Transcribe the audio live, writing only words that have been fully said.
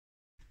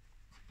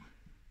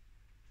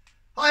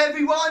Hi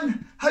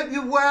everyone, hope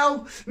you're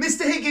well.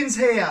 Mr. Higgins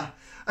here.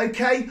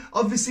 Okay,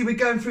 obviously we're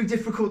going through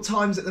difficult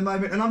times at the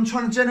moment and I'm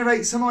trying to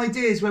generate some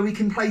ideas where we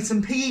can play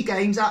some PE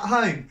games at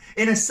home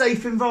in a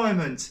safe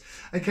environment.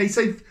 Okay,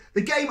 so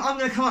the game I'm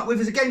going to come up with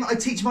is a game that I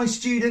teach my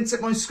students at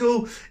my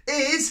school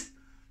is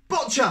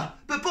Boccia,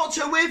 but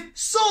Boccia with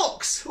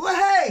socks. Well,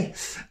 hey,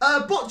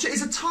 Boccia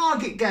is a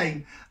target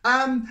game,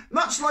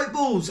 much like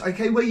balls,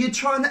 okay, where you're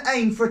trying to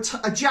aim for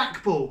a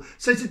jack ball.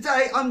 So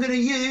today I'm going to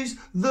use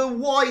the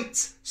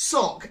white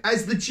sock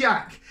as the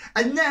jack,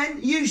 and then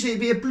usually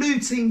it'd be a blue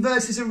team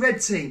versus a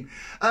red team.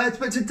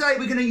 But today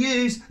we're going to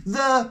use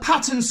the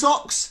pattern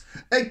socks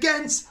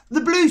against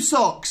the blue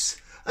socks.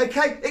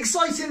 Okay,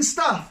 exciting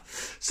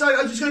stuff. So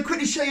I'm just going to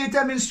quickly show you a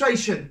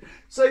demonstration.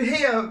 So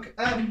here,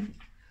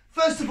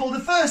 first of all, the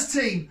first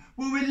team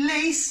will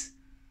release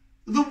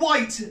the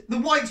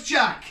white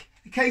jack.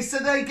 Okay, so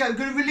there you go. We're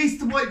going to release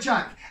the white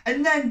jack.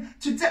 And then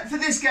for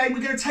this game,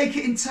 we're going to take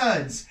it in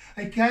turns.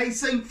 Okay,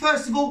 so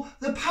first of all,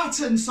 the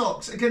pattern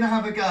socks are going to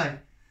have a go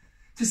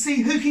to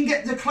see who can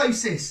get the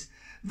closest.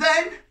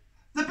 Then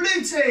the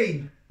blue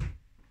team.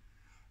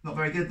 Not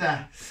very good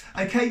there.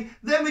 Okay,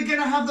 then we're going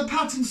to have the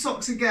pattern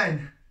socks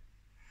again.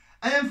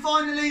 And then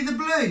finally the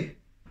blue.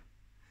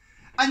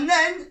 And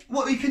then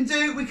what we can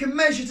do, we can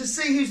measure to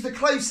see who's the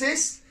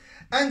closest.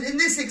 And in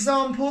this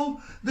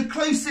example, the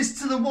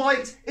closest to the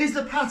white is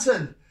the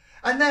pattern.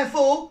 And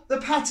therefore, the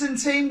pattern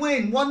team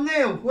win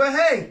 1-0. Well,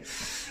 hey.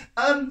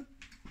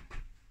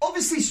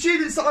 Obviously,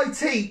 students that I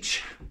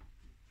teach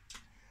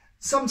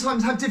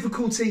sometimes have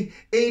difficulty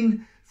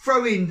in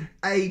throwing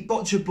a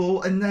boccia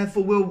ball and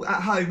therefore will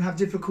at home have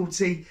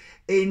difficulty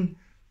in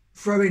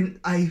throwing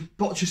a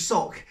boccia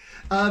sock.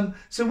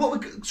 So what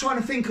we're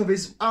trying to think of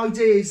is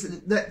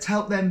ideas that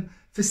help them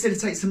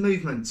facilitate some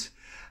movement.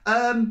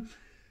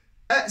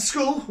 At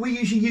school, we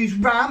usually use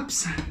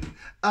ramps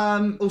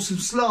or some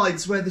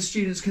slides where the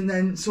students can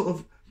then sort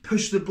of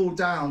push the ball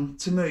down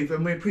to move,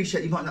 and we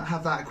appreciate you might not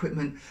have that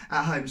equipment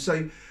at home.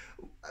 So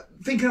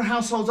thinking of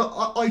household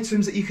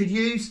items that you could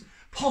use,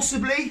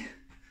 possibly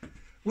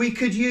we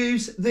could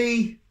use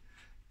the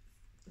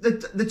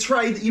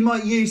tray that you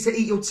might use to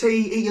eat your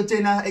tea, eat your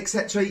dinner,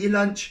 etc., eat your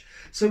lunch.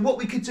 So what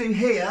we could do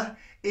here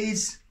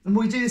is, and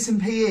we do this in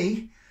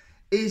PE,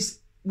 is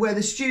where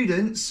the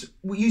students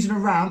were using a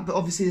ramp, but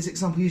obviously this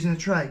example using a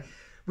tray,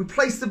 we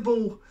place the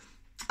ball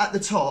at the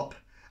top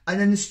and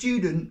then the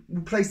student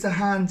will place their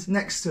hand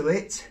next to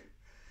it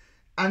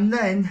and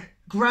then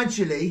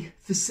gradually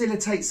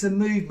facilitate some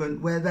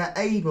movement where they're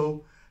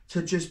able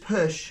to just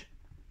push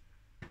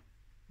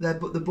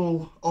the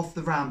ball off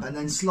the ramp and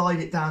then slide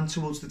it down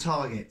towards the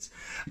target.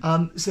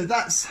 So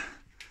that's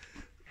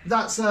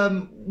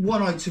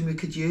one item we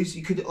could use.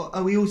 You could.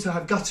 We also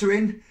have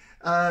guttering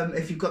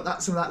if you've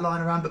got some of that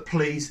lying around, but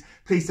please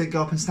don't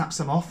go up and snap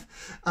some off,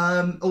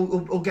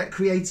 or get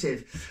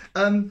creative.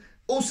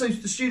 Also,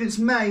 the students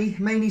may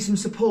need some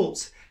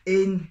support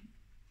in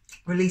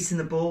releasing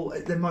the ball.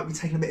 They might be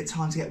taking a bit of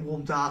time to get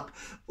warmed up,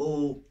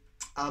 or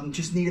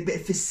just need a bit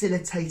of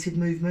facilitated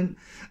movement.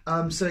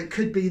 So it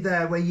could be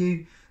there where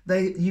you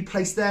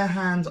place their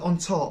hand on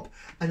top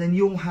and then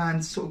your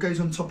hand sort of goes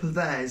on top of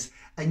theirs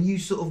and you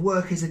sort of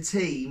work as a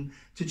team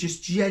to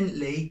just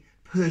gently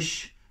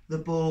push the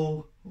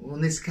ball, or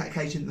on this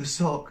occasion the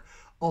sock,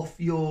 off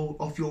your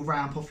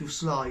ramp, off your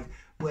slide,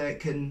 where it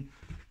can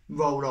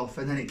roll off,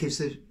 and then it gives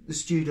the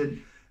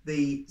student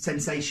the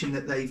sensation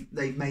that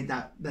they've made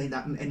that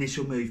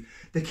initial move.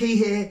 The key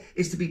here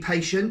is to be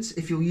patient.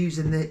 If you're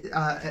using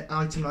the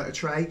item like a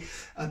tray,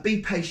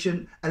 be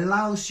patient,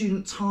 allow the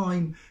student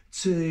time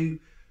to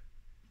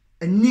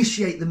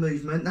initiate the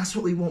movement. That's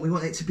what we want. We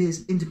want it to be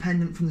as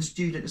independent from the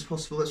student as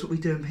possible. That's what we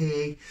do in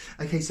PE.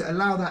 Okay, so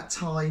allow that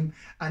time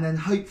and then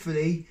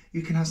hopefully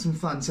you can have some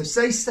fun. So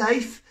stay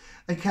safe,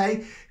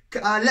 okay?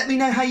 Let me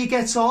know how you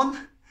get on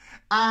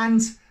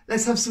and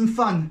let's have some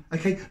fun,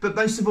 okay? But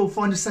most of all,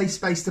 find a safe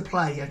space to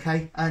play,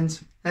 okay? And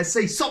let's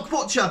see, sock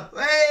boccia,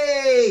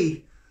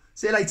 hey!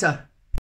 See you later.